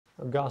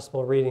Our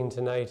gospel reading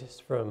tonight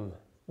is from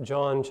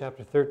John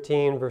chapter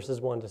 13,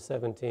 verses 1 to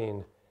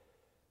 17,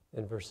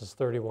 and verses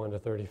 31 to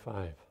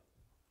 35.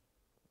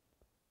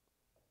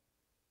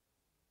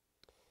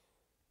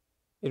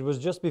 It was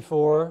just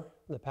before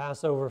the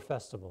Passover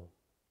festival.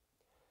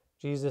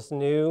 Jesus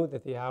knew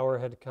that the hour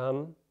had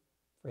come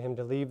for him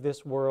to leave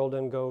this world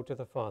and go to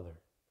the Father.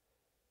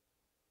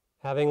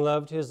 Having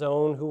loved his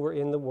own who were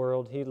in the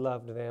world, he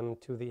loved them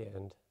to the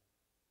end.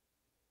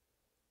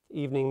 The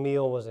evening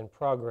meal was in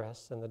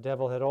progress, and the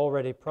devil had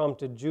already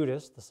prompted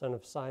Judas, the son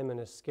of Simon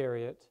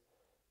Iscariot,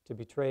 to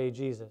betray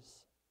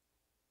Jesus.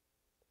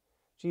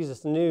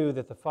 Jesus knew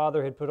that the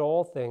Father had put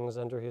all things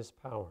under his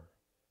power,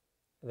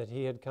 and that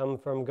he had come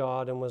from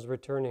God and was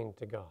returning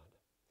to God.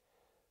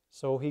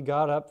 So he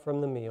got up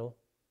from the meal,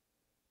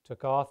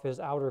 took off his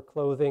outer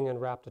clothing, and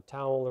wrapped a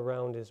towel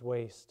around his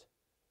waist.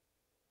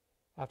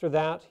 After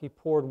that, he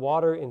poured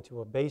water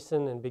into a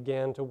basin and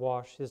began to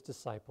wash his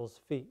disciples'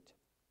 feet,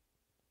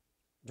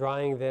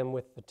 drying them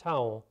with the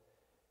towel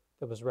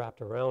that was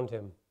wrapped around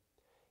him.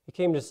 He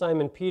came to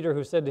Simon Peter,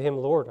 who said to him,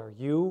 "Lord, are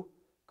you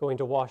going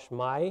to wash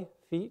my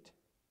feet?"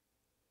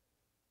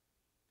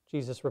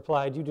 Jesus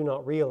replied, "You do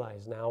not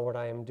realize now what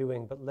I am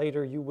doing, but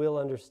later you will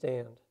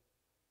understand."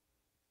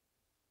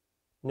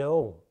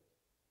 "No,"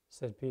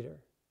 said Peter,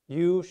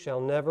 "you shall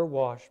never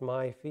wash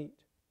my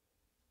feet."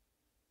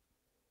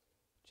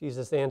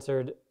 Jesus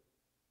answered,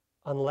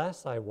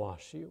 "Unless I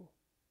wash you,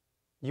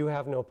 you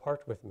have no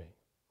part with me."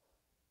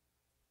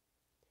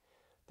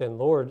 "Then,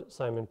 Lord,"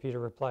 Simon Peter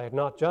replied,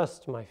 "not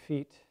just my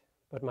feet,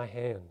 but my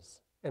hands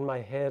and my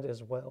head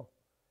as well."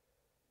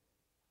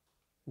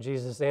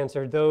 Jesus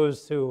answered,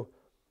 "Those who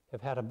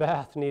have had a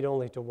bath need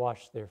only to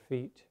wash their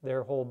feet.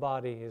 Their whole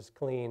body is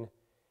clean,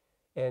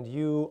 and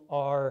you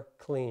are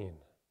clean,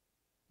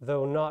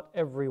 though not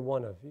every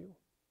one of you."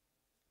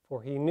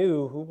 For he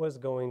knew who was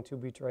going to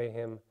betray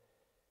him,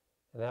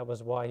 and that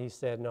was why he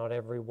said not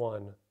every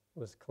one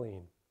was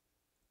clean.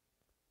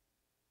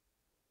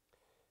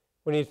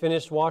 When he had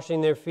finished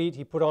washing their feet,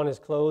 he put on his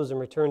clothes and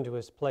returned to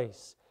his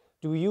place.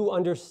 "Do you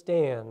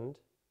understand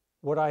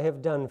what I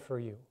have done for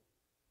you?"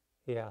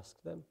 he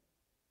asked them.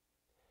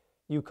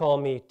 "You call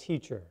me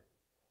teacher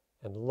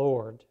and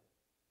Lord,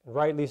 and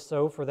rightly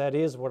so, for that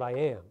is what I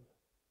am.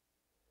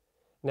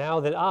 Now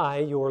that I,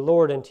 your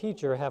Lord and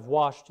teacher, have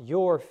washed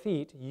your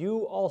feet,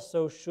 you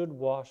also should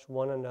wash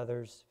one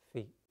another's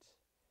feet.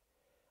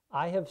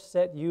 I have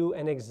set you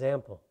an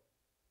example,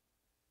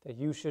 that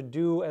you should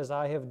do as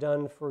I have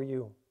done for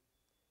you.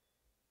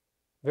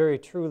 Very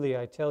truly,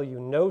 I tell you,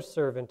 no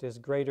servant is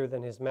greater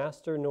than his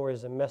master, nor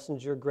is a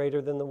messenger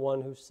greater than the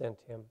one who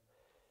sent him.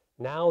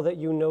 Now that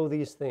you know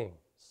these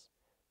things,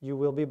 you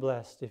will be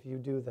blessed if you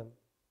do them."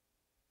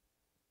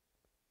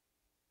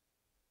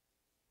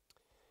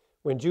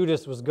 When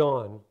Judas was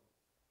gone,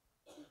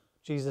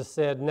 Jesus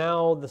said,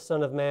 "Now the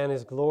Son of Man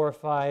is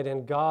glorified,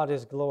 and God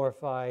is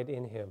glorified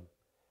in him.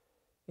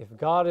 If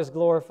God is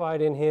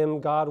glorified in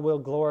him, God will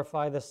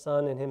glorify the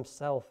Son in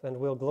himself, and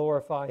will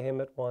glorify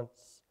him at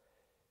once.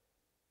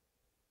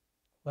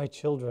 My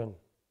children,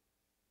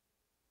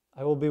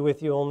 I will be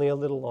with you only a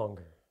little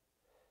longer.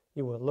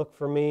 You will look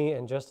for me,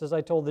 and just as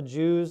I told the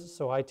Jews,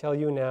 so I tell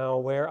you now,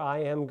 where I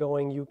am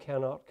going, you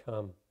cannot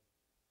come.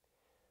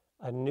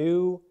 A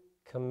new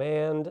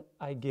command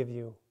I give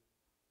you: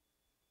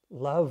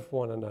 love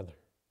one another.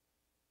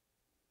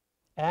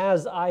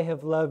 As I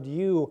have loved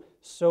you,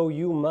 so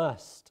you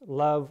must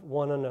love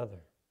one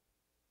another.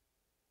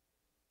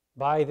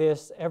 By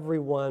this,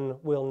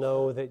 everyone will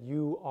know that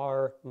you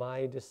are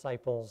my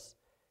disciples,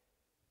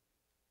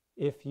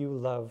 if you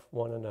love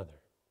one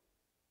another."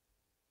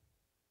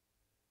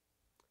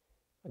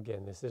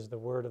 Again, this is the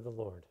word of the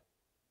Lord.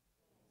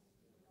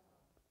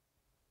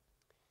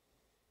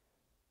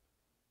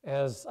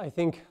 As I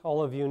think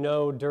all of you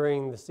know,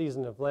 during the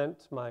season of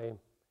Lent, my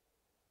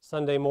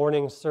Sunday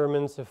morning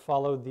sermons have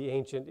followed the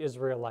ancient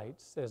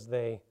Israelites as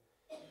they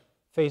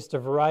faced a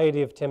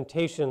variety of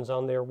temptations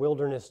on their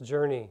wilderness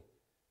journey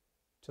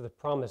to the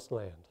Promised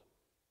Land.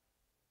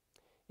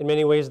 In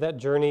many ways, that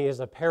journey is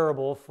a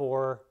parable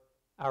for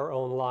our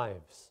own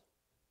lives.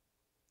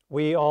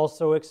 We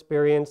also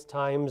experience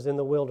times in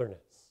the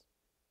wilderness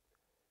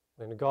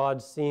when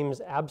God seems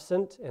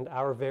absent and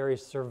our very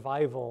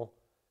survival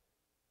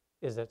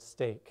is at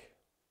stake.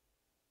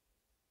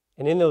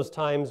 And in those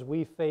times,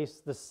 we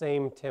face the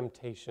same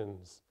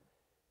temptations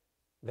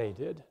they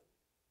did.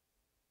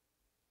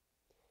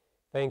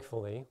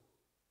 Thankfully,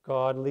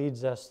 God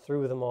leads us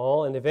through them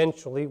all, and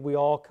eventually we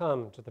all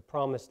come to the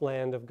promised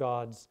land of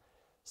God's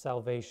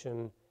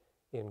salvation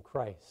in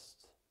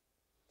Christ.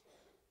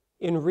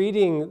 In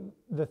reading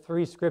the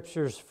three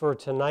scriptures for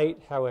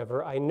tonight,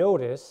 however, I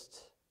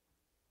noticed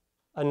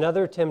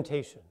another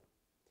temptation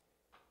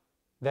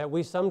that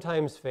we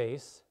sometimes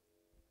face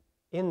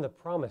in the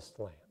promised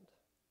land,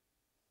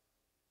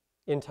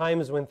 in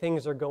times when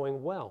things are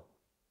going well,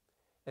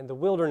 and the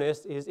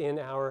wilderness is in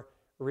our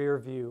rear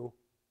view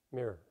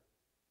mirror.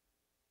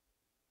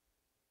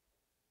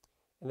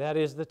 And that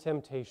is the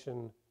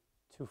temptation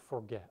to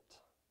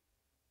forget.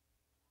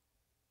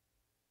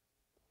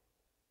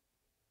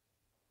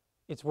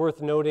 It's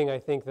worth noting, I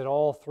think, that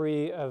all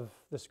three of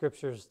the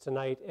scriptures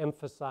tonight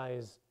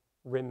emphasize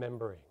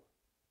remembering.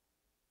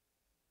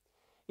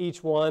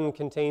 Each one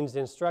contains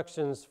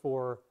instructions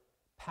for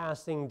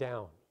passing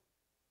down,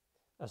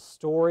 a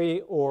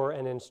story or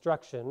an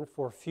instruction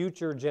for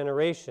future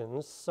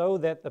generations so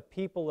that the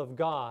people of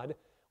God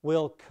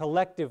will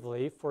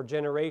collectively, for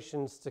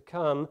generations to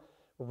come,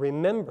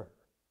 remember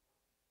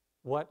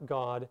what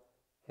God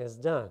has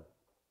done.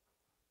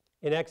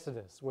 In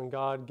Exodus, when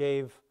God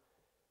gave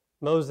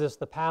Moses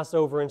the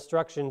Passover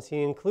instructions,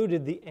 he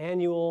included the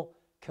annual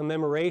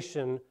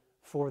commemoration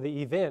for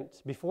the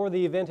event, before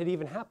the event had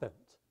even happened.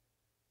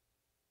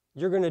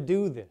 You're going to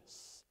do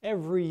this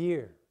every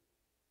year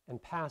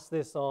and pass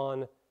this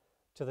on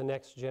to the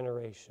next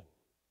generation.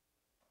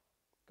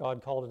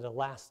 God called it a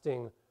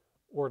lasting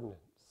ordinance.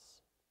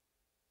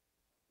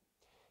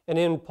 And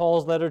in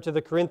Paul's letter to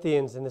the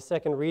Corinthians, in the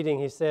second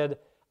reading, he said,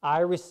 I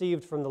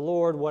received from the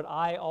Lord what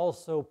I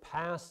also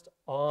passed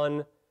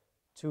on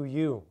to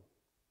you.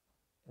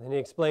 And then he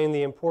explained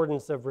the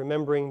importance of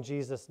remembering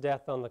Jesus'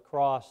 death on the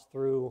cross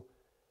through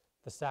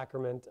the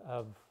sacrament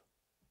of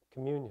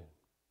communion.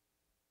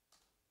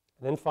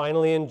 And then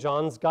finally in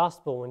John's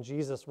Gospel, when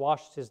Jesus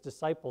washed his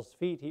disciples'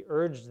 feet, he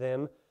urged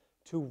them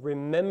to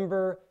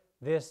remember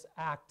this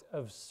act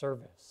of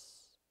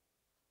service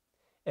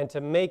and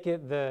to make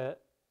it the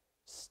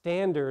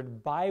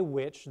standard by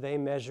which they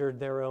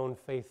measured their own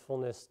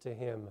faithfulness to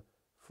him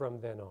from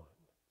then on.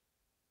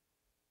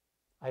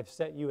 I've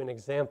set you an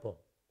example,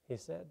 he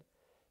said,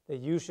 that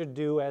you should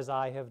do as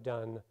I have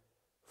done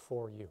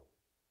for you.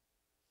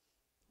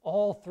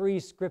 All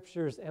three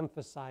scriptures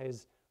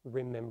emphasize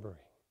remembering.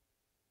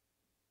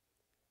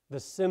 The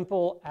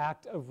simple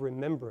act of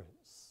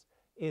remembrance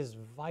is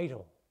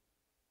vital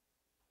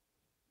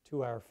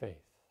to our faith.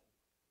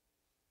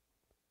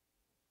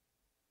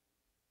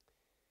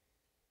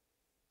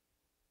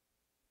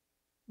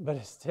 But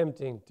it's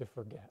tempting to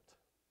forget.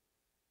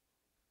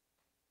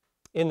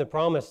 In the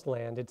Promised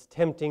Land, it's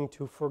tempting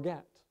to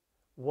forget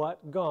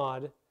what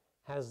God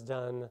has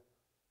done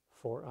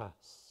for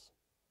us.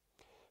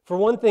 For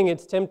one thing,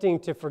 it's tempting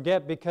to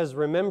forget because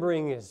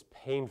remembering is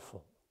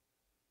painful.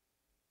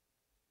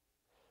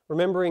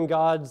 Remembering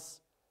God's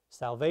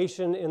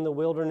salvation in the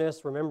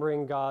wilderness,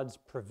 remembering God's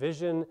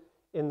provision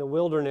in the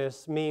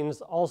wilderness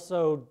means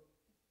also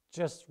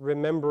just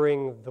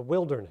remembering the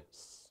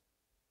wilderness.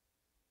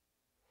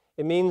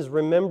 It means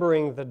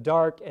remembering the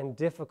dark and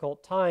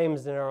difficult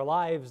times in our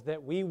lives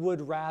that we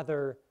would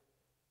rather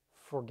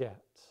forget.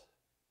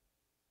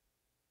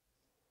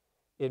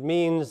 It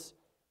means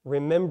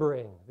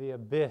remembering the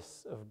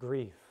abyss of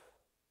grief,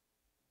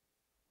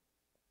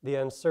 the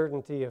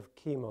uncertainty of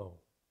chemo,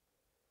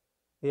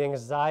 the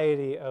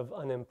anxiety of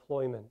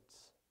unemployment,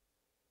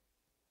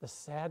 the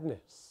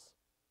sadness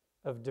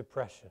of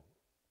depression.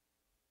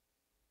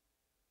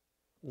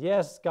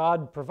 Yes,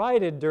 God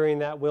provided during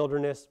that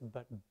wilderness,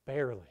 but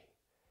barely.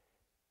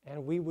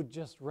 And we would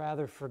just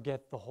rather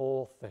forget the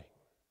whole thing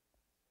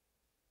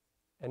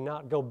and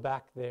not go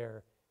back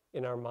there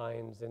in our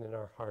minds and in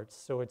our hearts.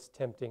 So it's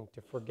tempting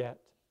to forget.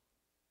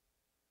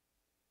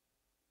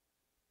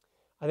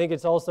 I think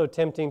it's also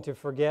tempting to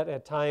forget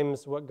at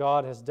times what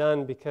God has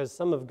done because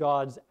some of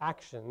God's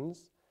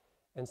actions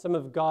and some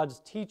of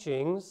God's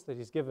teachings that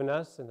He's given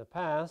us in the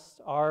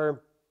past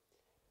are,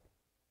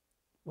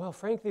 well,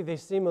 frankly, they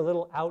seem a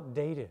little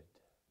outdated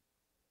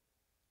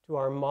to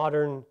our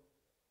modern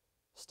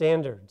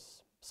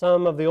standards.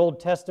 Some of the Old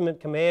Testament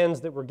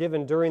commands that were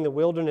given during the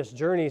wilderness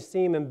journey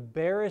seem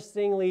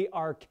embarrassingly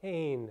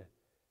arcane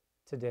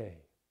today.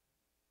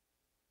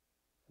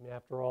 I mean,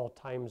 after all,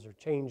 times are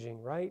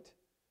changing, right?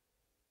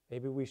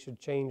 Maybe we should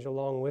change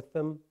along with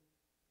them.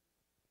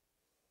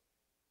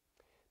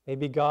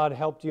 Maybe God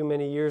helped you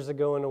many years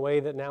ago in a way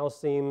that now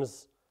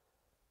seems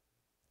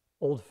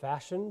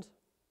old-fashioned,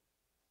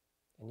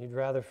 and you'd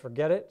rather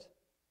forget it.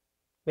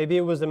 Maybe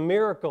it was a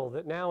miracle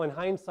that now in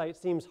hindsight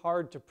seems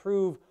hard to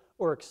prove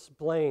or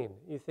explain.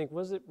 You think,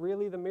 was it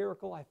really the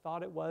miracle I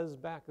thought it was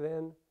back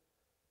then?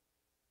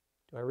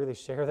 Do I really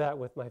share that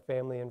with my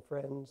family and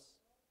friends?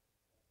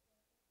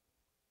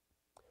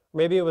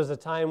 Maybe it was a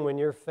time when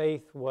your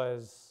faith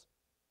was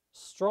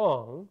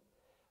strong,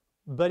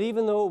 but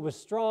even though it was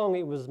strong,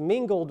 it was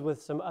mingled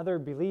with some other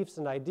beliefs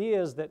and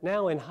ideas that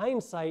now in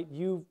hindsight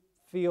you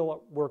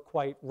feel were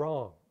quite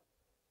wrong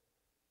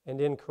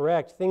and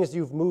incorrect, things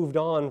you've moved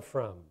on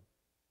from.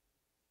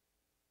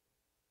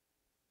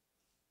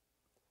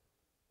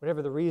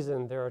 Whatever the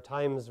reason, there are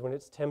times when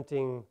it's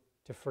tempting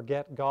to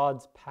forget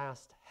God's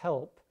past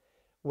help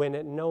when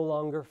it no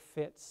longer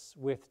fits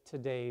with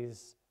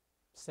today's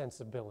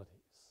sensibilities.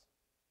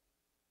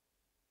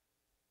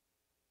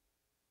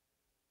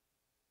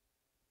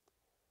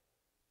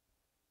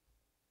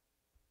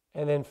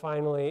 And then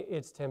finally,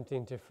 it's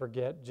tempting to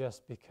forget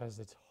just because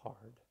it's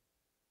hard.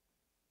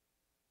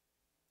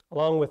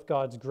 Along with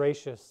God's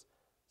gracious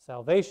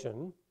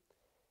salvation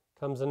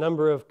comes a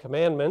number of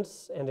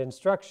commandments and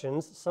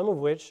instructions, some of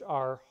which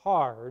are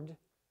hard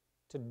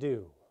to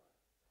do,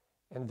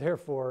 and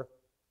therefore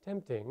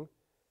tempting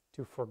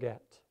to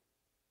forget.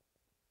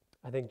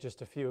 I think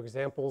just a few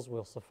examples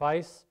will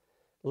suffice.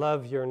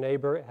 Love your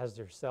neighbor as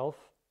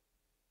yourself,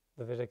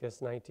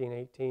 Leviticus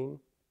 19:18.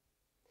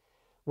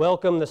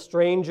 Welcome the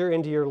stranger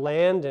into your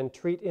land and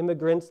treat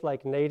immigrants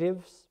like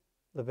natives,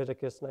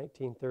 Leviticus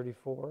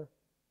 19:34.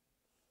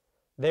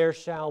 There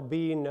shall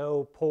be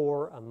no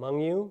poor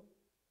among you,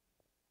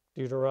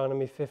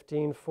 Deuteronomy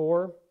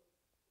 15:4.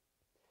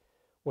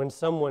 When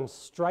someone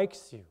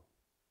strikes you,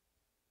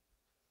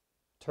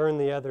 turn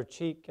the other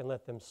cheek and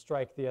let them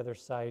strike the other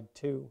side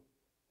too,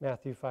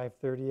 Matthew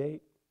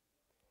 5:38.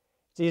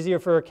 It's easier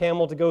for a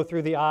camel to go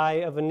through the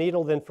eye of a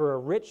needle than for a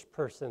rich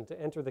person to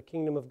enter the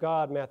kingdom of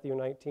God, Matthew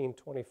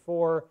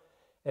 19:24.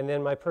 And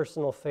then my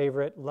personal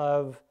favorite,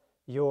 love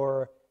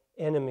your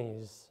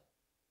enemies.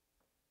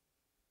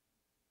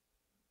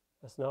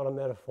 That's not a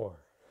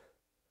metaphor.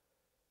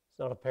 It's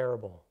not a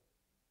parable.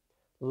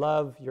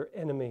 Love your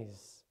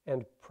enemies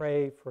and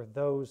pray for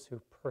those who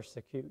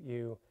persecute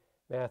you,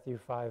 Matthew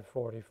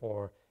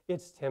 5:44.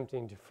 It's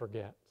tempting to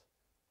forget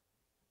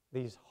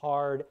these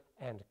hard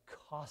and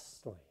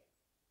costly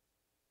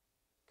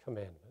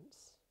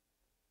commandments.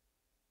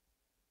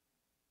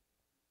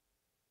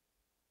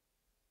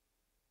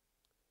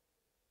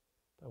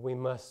 But we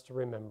must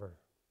remember,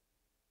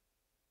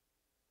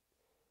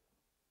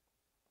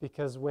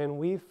 because when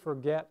we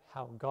forget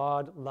how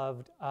God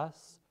loved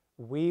us,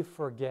 we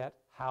forget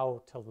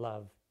how to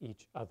love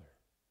each other.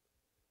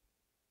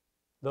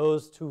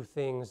 Those two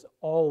things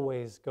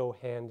always go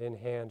hand in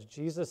hand.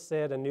 Jesus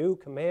said, "A new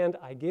command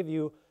I give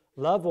you,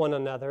 love one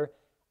another.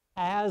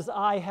 As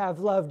I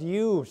have loved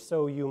you,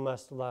 so you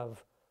must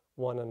love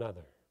one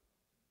another."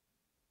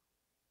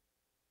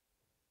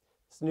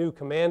 This new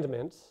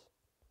commandment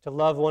to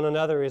love one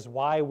another is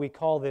why we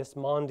call this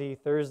Maundy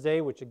Thursday,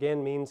 which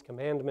again means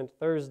Commandment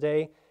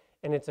Thursday.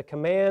 And it's a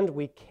command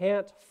we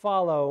can't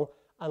follow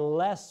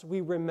unless we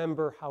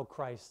remember how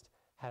Christ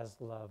has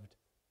loved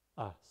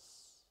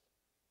us.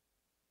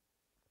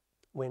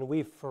 When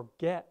we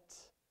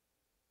forget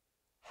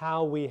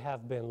how we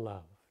have been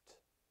loved,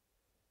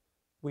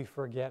 we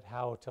forget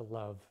how to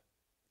love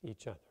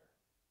each other.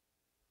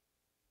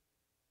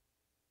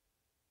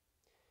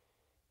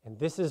 And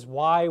this is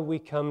why we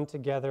come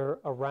together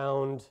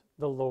around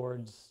the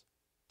Lord's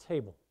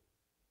table.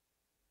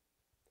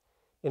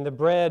 In the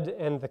bread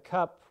and the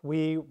cup,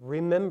 we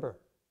remember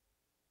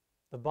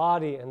the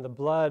body and the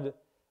blood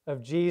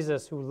of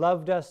Jesus who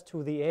loved us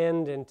to the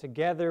end, and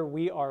together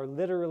we are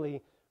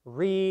literally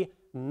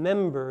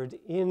remembered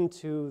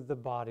into the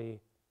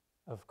body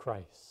of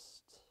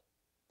Christ.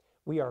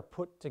 We are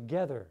put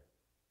together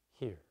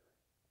here.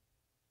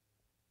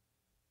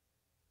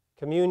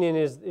 Communion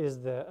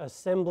is the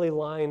assembly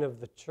line of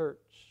the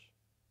church,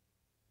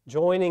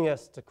 joining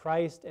us to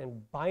Christ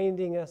and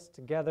binding us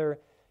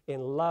together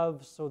in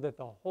love so that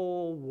the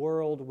whole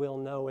world will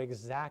know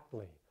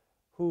exactly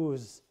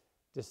whose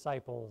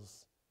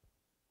disciples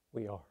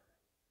we are.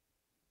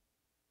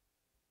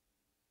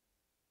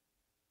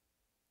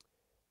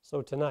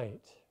 So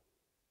tonight,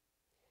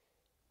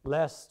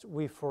 lest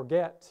we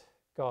forget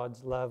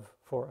God's love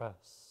for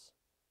us,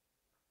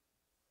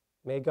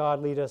 may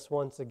God lead us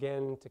once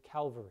again to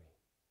Calvary,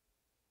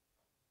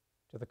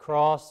 to the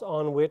cross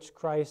on which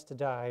Christ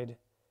died,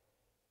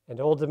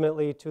 and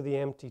ultimately to the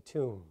empty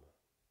tomb,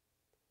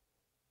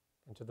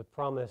 and to the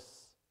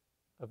promise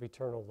of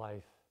eternal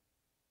life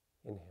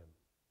in Him.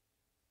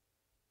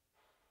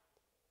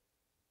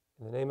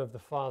 In the name of the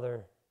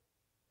Father,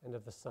 and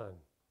of the Son,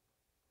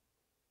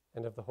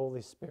 and of the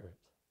Holy Spirit.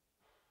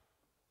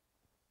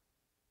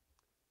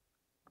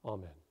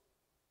 Amen.